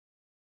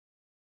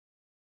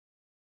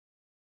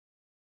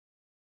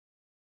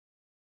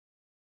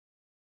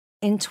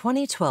In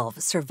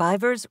 2012,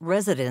 survivors,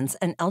 residents,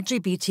 and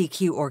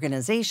LGBTQ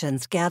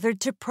organizations gathered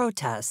to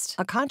protest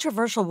a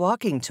controversial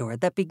walking tour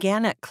that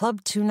began at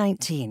Club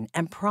 219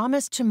 and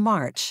promised to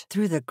march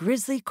through the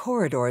grisly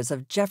corridors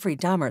of Jeffrey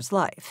Dahmer's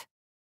life.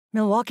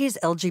 Milwaukee's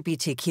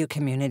LGBTQ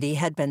community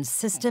had been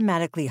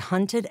systematically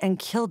hunted and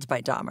killed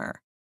by Dahmer,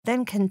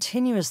 then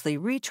continuously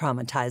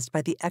re-traumatized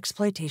by the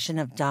exploitation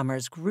of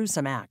Dahmer's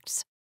gruesome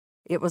acts.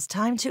 It was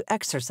time to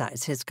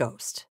exorcise his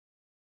ghost.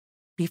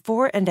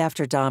 Before and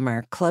after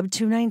Dahmer, Club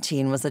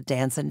 219 was a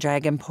dance and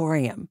drag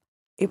emporium.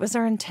 It was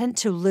our intent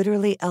to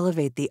literally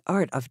elevate the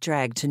art of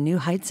drag to new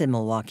heights in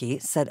Milwaukee,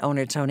 said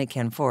owner Tony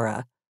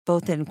Canfora,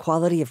 both in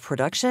quality of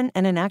production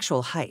and in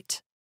actual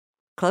height.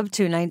 Club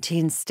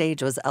 219's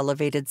stage was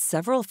elevated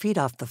several feet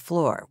off the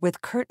floor,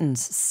 with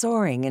curtains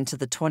soaring into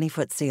the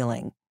 20-foot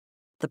ceiling.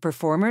 The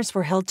performers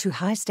were held to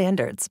high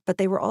standards, but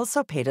they were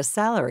also paid a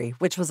salary,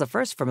 which was a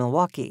first for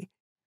Milwaukee.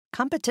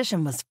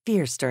 Competition was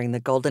fierce during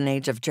the golden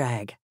age of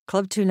drag.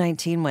 Club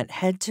 219 went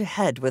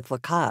head-to-head with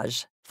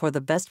Takach for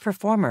the best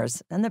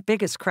performers and the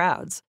biggest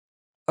crowds.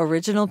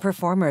 Original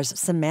performers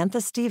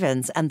Samantha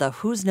Stevens and the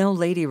Who's No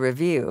Lady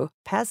Review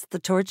passed the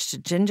torch to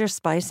Ginger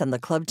Spice and the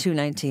Club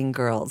 219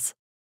 girls.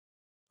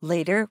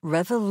 Later,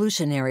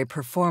 revolutionary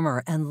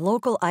performer and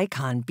local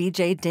icon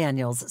B.J.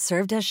 Daniels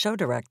served as show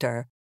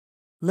director.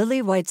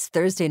 Lily White's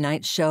Thursday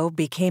night show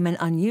became an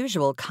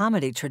unusual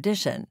comedy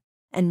tradition,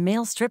 and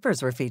male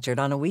strippers were featured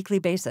on a weekly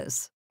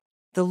basis.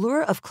 The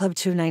lure of Club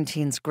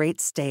 219's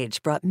great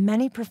stage brought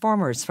many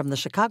performers from the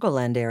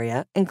Chicagoland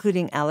area,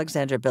 including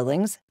Alexandra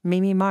Billings,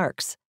 Mimi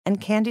Marks,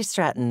 and Candy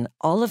Stratton,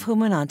 all of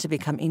whom went on to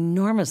become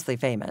enormously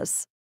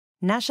famous.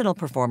 National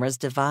performers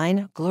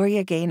Divine,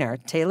 Gloria Gaynor,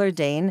 Taylor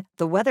Dane,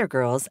 the Weather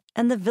Girls,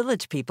 and the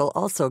Village People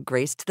also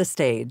graced the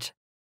stage.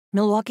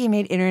 Milwaukee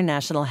made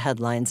international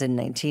headlines in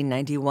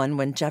 1991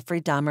 when Jeffrey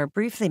Dahmer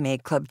briefly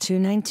made Club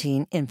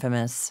 219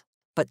 infamous.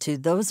 But to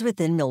those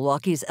within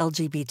Milwaukee's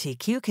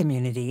LGBTQ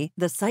community,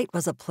 the site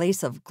was a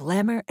place of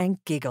glamour and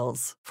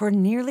giggles for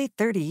nearly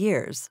 30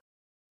 years.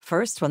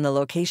 First, when the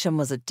location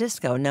was a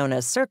disco known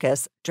as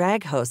Circus,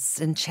 drag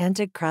hosts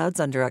enchanted crowds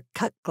under a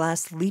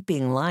cut-glass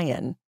leaping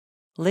lion.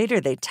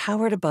 Later, they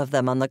towered above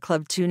them on the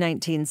Club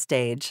 219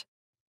 stage.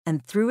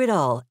 And through it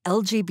all,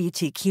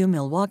 LGBTQ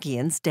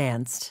Milwaukeeans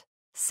danced.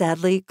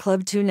 Sadly,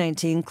 Club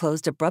 219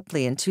 closed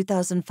abruptly in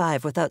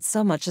 2005 without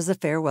so much as a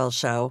farewell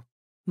show.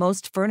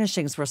 Most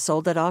furnishings were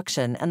sold at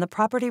auction, and the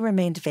property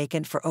remained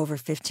vacant for over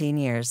 15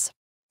 years.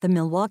 The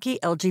Milwaukee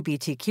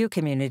LGBTQ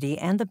community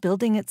and the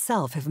building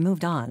itself have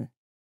moved on.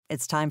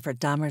 It's time for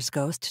Dahmer's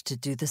ghost to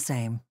do the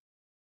same.